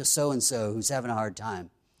get that to so-and-so who's having a hard time.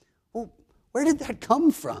 Well, where did that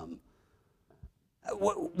come from?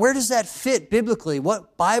 Where does that fit biblically?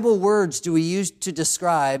 What Bible words do we use to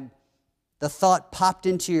describe the thought popped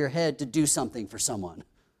into your head to do something for someone?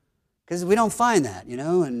 Because we don't find that,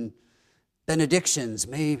 and benedictions,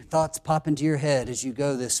 may thoughts pop into your head as you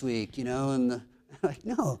go this week, and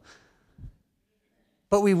no.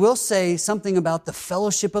 But we will say something about the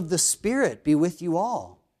fellowship of the Spirit be with you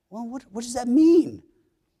all. Well, what does that mean?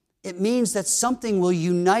 It means that something will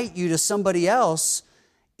unite you to somebody else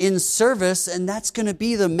in service, and that's going to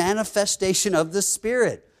be the manifestation of the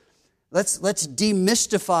Spirit. Let's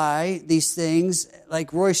demystify these things,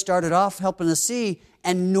 like Roy started off helping us see,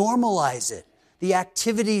 and normalize it. The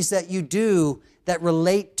activities that you do that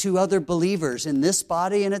relate to other believers in this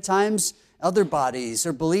body, and at times other bodies,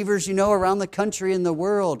 or believers around the country and the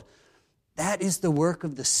world. That is the work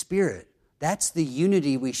of the Spirit. That's the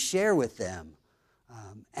unity we share with them.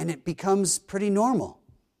 And it becomes pretty normal.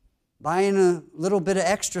 Buying a little bit of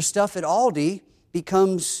extra stuff at Aldi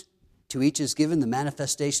becomes, to each is given the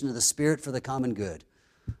manifestation of the Spirit for the common good.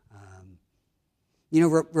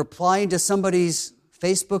 Replying to somebody's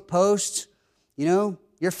Facebook post,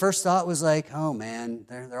 your first thought was oh man,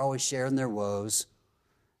 they're always sharing their woes.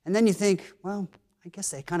 And then you think, well, I guess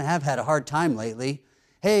they kind of have had a hard time lately.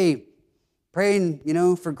 Hey, praying,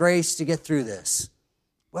 for grace to get through this.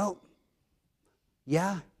 Well,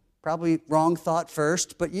 yeah, probably wrong thought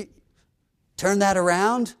first, but you turn that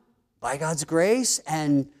around by God's grace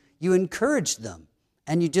and you encouraged them.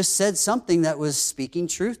 And you just said something that was speaking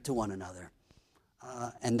truth to one another.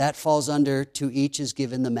 And that falls under, to each is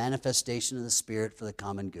given the manifestation of the Spirit for the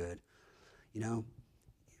common good. You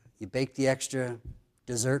bake the extra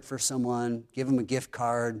dessert for someone, give them a gift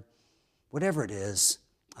card, whatever it is.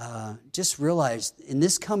 Just realize in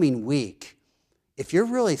this coming week, if you're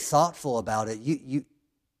really thoughtful about it, you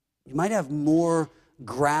might have more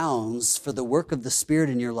grounds for the work of the Spirit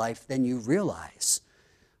in your life than you realize.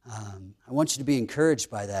 I want you to be encouraged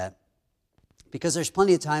by that, because there's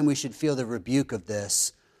plenty of time we should feel the rebuke of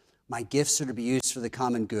this. My gifts are to be used for the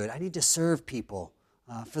common good. I need to serve people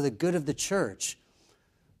for the good of the church.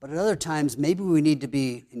 But at other times, maybe we need to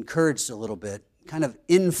be encouraged a little bit, kind of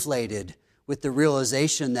inflated with the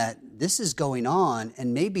realization that this is going on,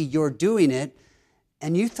 and maybe you're doing it,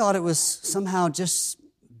 and you thought it was somehow just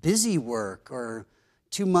busy work or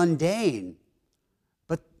too mundane.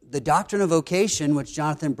 But the doctrine of vocation, which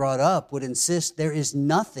Jonathan brought up, would insist there is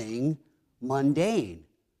nothing mundane.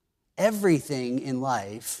 Everything in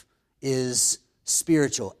life is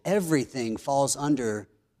spiritual. Everything falls under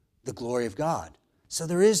the glory of God. So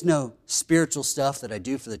there is no spiritual stuff that I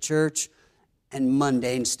do for the church and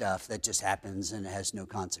mundane stuff that just happens and has no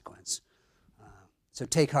consequence. So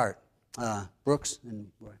take heart. Brooks and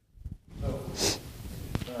Roy. So,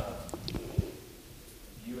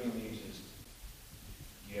 viewing these as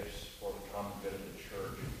gifts for the common good of the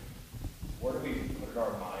church, where do we put in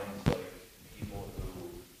our minds, people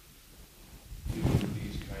who do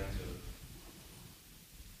these kinds of,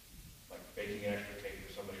 baking an extra cake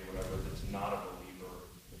for somebody or whatever that's not a believer,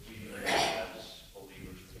 viewing it as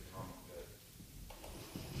believers for the common good?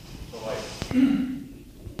 So,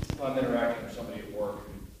 if I'm interacting with somebody at work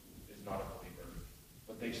who is not a believer,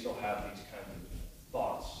 but they still have these kinds of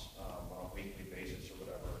thoughts on a weekly basis or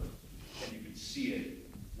whatever, and you can see it,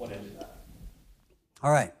 what is that?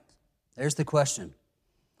 All right, there's the question.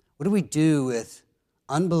 What do we do with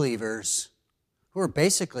unbelievers who are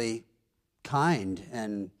basically kind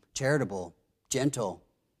and charitable, gentle,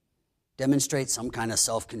 demonstrate some kind of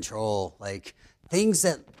self-control, things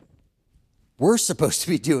that we're supposed to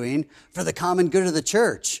be doing for the common good of the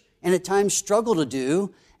church, and at times struggle to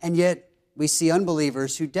do, and yet we see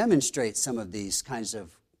unbelievers who demonstrate some of these kinds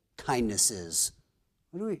of kindnesses.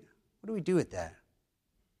 What do we do with that?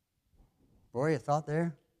 Rory, a thought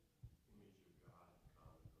there?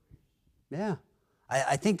 Yeah.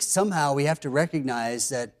 I think somehow we have to recognize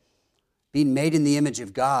that being made in the image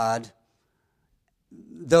of God,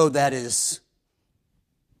 though that is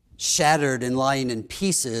shattered and lying in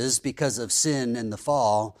pieces because of sin and the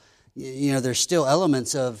fall, there's still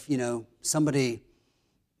elements of, somebody,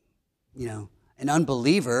 an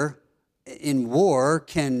unbeliever in war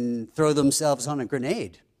can throw themselves on a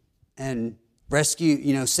grenade and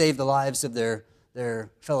rescue, save the lives of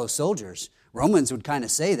their fellow soldiers. Romans would kind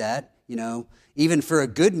of say that, even for a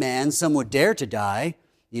good man, some would dare to die.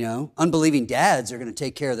 Unbelieving dads are going to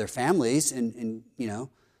take care of their families and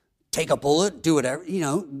take a bullet, do whatever.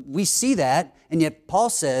 We see that, and yet Paul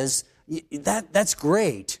says that's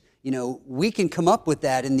great. We can come up with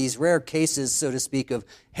that in these rare cases, so to speak, of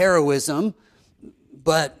heroism,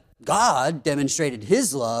 but God demonstrated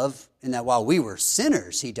his love in that while we were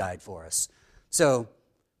sinners, he died for us. So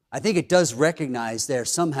I think it does recognize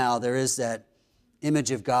somehow there is that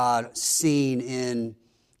image of God seen in,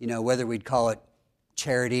 whether we'd call it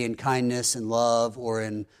charity and kindness and love, or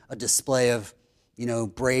in a display of,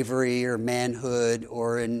 bravery or manhood,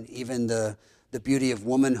 or in even the beauty of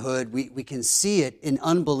womanhood. We can see it in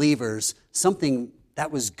unbelievers, something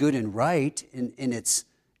that was good and right in its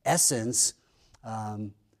essence.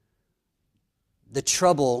 The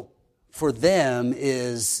trouble for them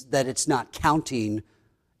is that it's not counting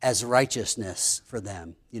as righteousness for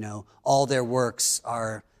them. All their works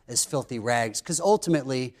are as filthy rags. Because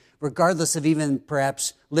ultimately, regardless of even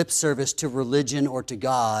perhaps lip service to religion or to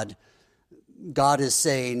God, God is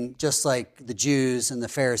saying, just like the Jews and the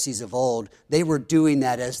Pharisees of old, they were doing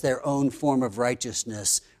that as their own form of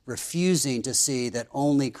righteousness, refusing to see that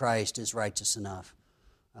only Christ is righteous enough.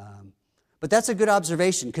 But that's a good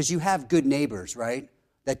observation, because you have good neighbors, right,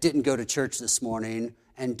 that didn't go to church this morning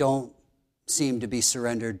and don't seem to be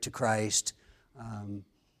surrendered to Christ.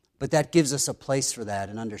 But that gives us a place for that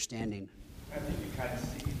and understanding. I think you kind of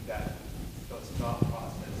see that those thought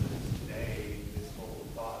processes today, this whole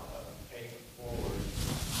thought of paying it forward.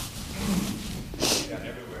 You see that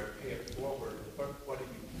everywhere, pay it forward. But what are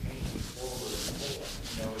you paying it forward for?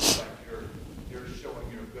 It's like you're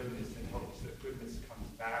showing your goodness in hopes that goodness comes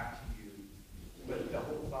back to you. But the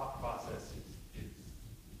whole thought process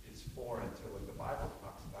is foreign to what the Bible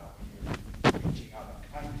talks about when you're reaching out in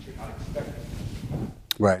kindness. You're not expecting it.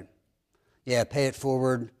 Right. Yeah, pay it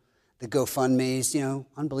forward. The GoFundMes,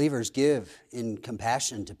 unbelievers give in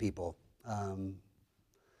compassion to people.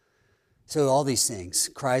 So all these things,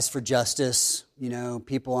 cries for justice,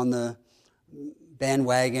 people on the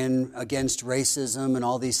bandwagon against racism and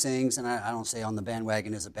all these things. And I don't say on the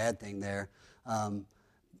bandwagon is a bad thing there.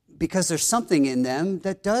 Because there's something in them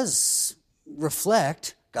that does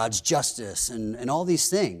reflect God's justice and all these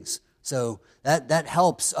things. So that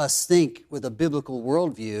helps us think with a biblical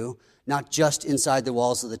worldview, not just inside the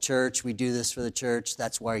walls of the church. We do this for the church.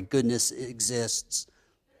 That's why goodness exists.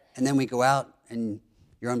 And then we go out and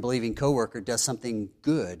your unbelieving coworker does something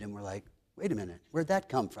good, and we're like, wait a minute, where'd that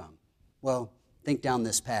come from? Well, think down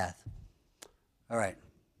this path. All right,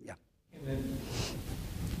 yeah. And then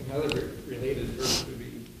another related verse would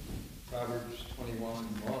be Proverbs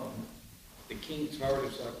 21:1. The king's heart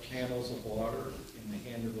is like channels of water in the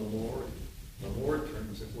hand of the Lord. The Lord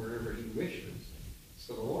turns it wherever he wishes.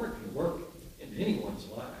 So the Lord can work in anyone's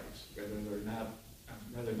lives, whether or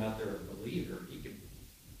not they're a believer. He can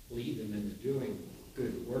lead them into doing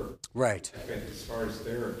good work. Right. As far as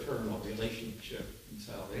their eternal relationship and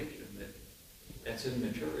salvation, that's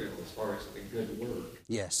immaterial as far as the good work.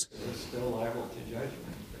 Yes. They're still liable to judgment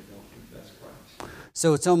if they don't confess Christ.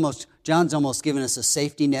 So John's almost given us a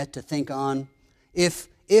safety net to think on. If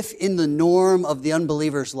in the norm of the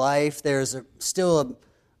unbeliever's life, there's still a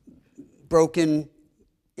broken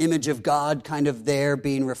image of God kind of there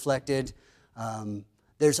being reflected,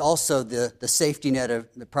 there's also the safety net of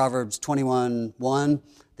the Proverbs 21:1.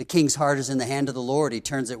 The king's heart is in the hand of the Lord. He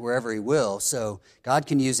turns it wherever he will. So God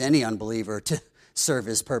can use any unbeliever to serve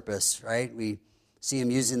his purpose, right? We see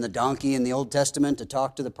him using the donkey in the Old Testament to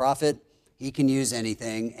talk to the prophet. He can use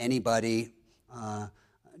anything, anybody,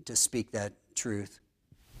 to speak that truth.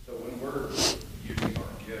 So when we're using our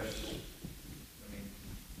gifts, do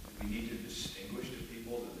we need to distinguish to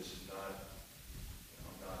people that this is not,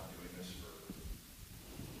 I'm not doing this for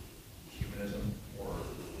humanism, or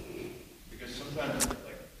because sometimes,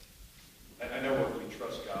 I know what we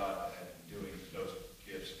trust God in doing those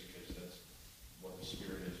gifts because that's what the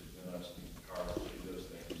Spirit is within us, the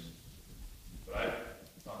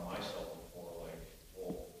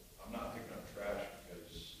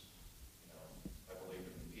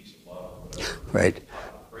Right.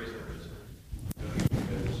 Phrase there is doing it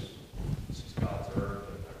because this is God's earth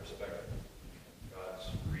and I respect God's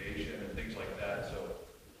creation and things like that. So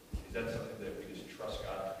is that something that we just trust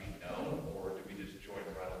God to be known, or do we just join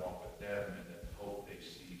right along with them and then hope they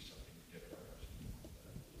see something different?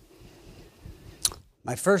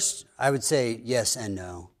 My first, I would say yes and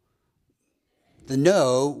no. The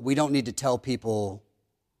no, we don't need to tell people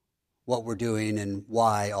what we're doing and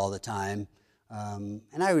why all the time.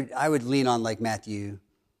 And I would lean on like Matthew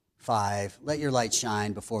 5, let your light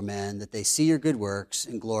shine before men, that they see your good works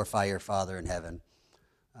and glorify your Father in heaven.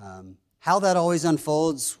 How that always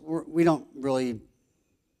unfolds, we don't really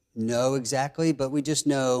know exactly, but we just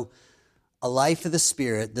know a life of the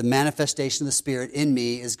Spirit, the manifestation of the Spirit in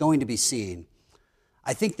me is going to be seen.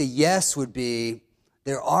 I think the yes would be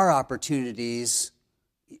there are opportunities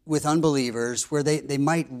with unbelievers where they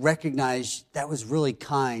might recognize that was really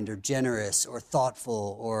kind or generous or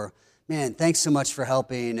thoughtful or, man, thanks so much for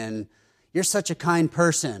helping and you're such a kind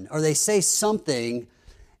person. Or they say something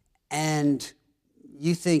and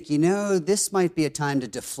you think, this might be a time to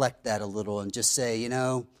deflect that a little and just say,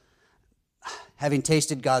 having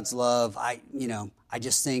tasted God's love, I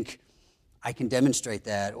just think I can demonstrate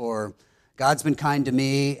that. Or God's been kind to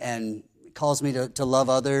me and calls me to love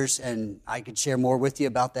others, and I could share more with you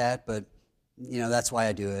about that, but, that's why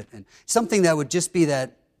I do it. And something that would just be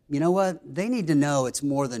that, they need to know it's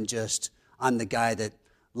more than just I'm the guy that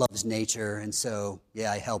loves nature, and so,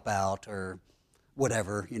 I help out, or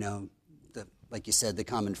whatever, like you said, the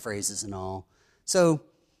common phrases and all. So,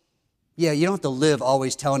 you don't have to live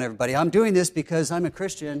always telling everybody, I'm doing this because I'm a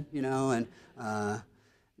Christian, and,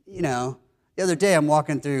 the other day I'm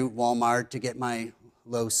walking through Walmart to get my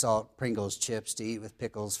low-salt Pringles chips to eat with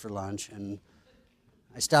pickles for lunch, and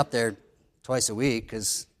I stop there twice a week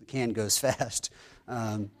because the can goes fast.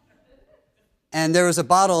 And there was a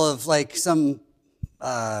bottle of some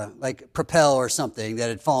Propel or something that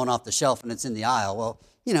had fallen off the shelf, and it's in the aisle. Well,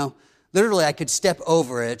 literally I could step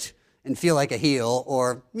over it and feel like a heel,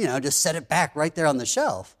 or just set it back right there on the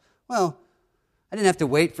shelf. Well, I didn't have to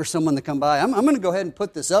wait for someone to come by. I'm going to go ahead and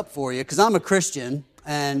put this up for you because I'm a Christian,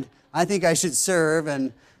 and I think I should serve.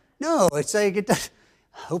 And no, it's like, I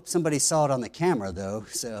hope somebody saw it on the camera, though,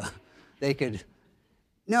 so they could.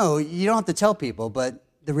 No, you don't have to tell people, but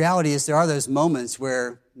the reality is there are those moments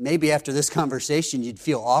where maybe after this conversation you'd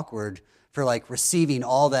feel awkward for receiving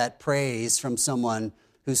all that praise from someone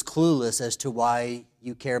who's clueless as to why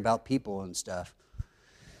you care about people and stuff.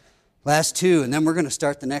 Last two, and then we're going to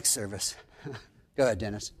start the next service. Go ahead,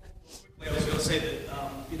 Dennis. I was going to say that,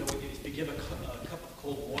 if you give a cup of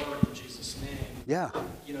cold water in Jesus' name,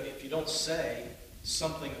 if you don't say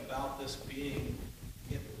something about this being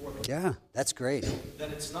important, that's great.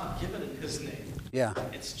 then it's not given in his name. Yeah.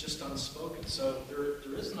 It's just unspoken. So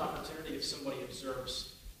there is an opportunity if somebody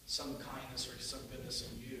observes some kindness or some goodness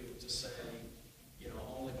in you to say,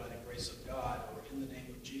 only by the grace of God or in the name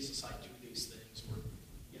of Jesus I do these things. Or,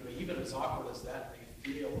 even as awkward as that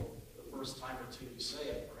may feel the first time or two you say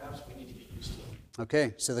it, perhaps we need to get used to it.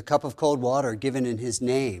 Okay, so the cup of cold water given in his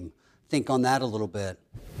name. Think on that a little bit.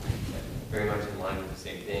 Very much in line with the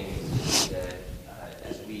same thing, that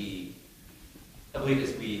as we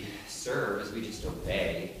serve, as we just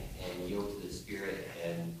obey and yield to the Spirit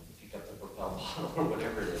and pick up the Propel bottle or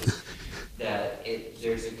whatever it is, that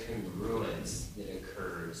there's a congruence that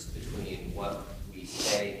occurs between what we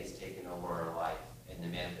say has taken over our life and the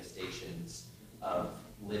manifestations of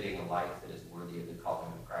living a life that is worthy of the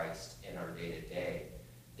calling of Christ in our day-to-day,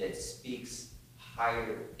 that speaks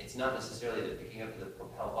higher. It's not necessarily the picking up of the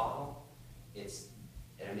Propel bottle. It's,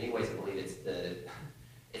 and in many ways I believe it's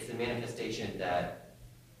the manifestation that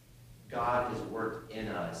God has worked in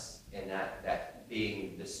us, and that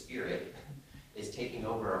being the Spirit is taking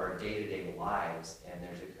over our day-to-day lives, and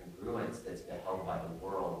there's a congruence that's been held by the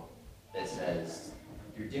world that says,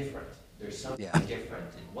 you're different. There's something different.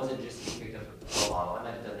 It wasn't just you picked up a Propel bottle. I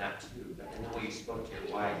might have done that too, but in the way you spoke to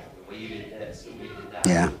your wife, the way you did this, the way you did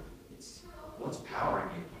that, it's what's powering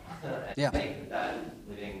you. And I think that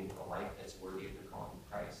living a life that's worthy of the calling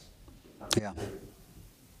of Christ. Yeah.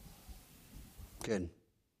 Good.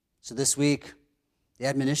 So this week, the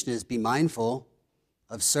admonition is be mindful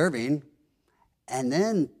of serving, and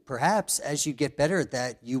then perhaps as you get better at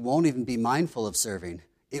that, you won't even be mindful of serving.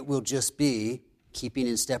 It will just be keeping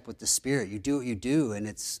in step with the Spirit. You do what you do, and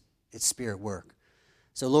it's Spirit work.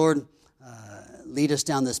 So Lord, lead us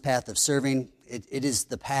down this path of serving. It is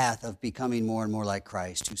the path of becoming more and more like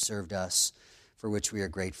Christ, who served us, for which we are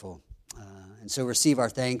grateful. And so receive our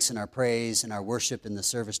thanks and our praise and our worship in the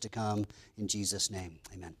service to come. In Jesus' name,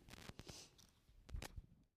 amen.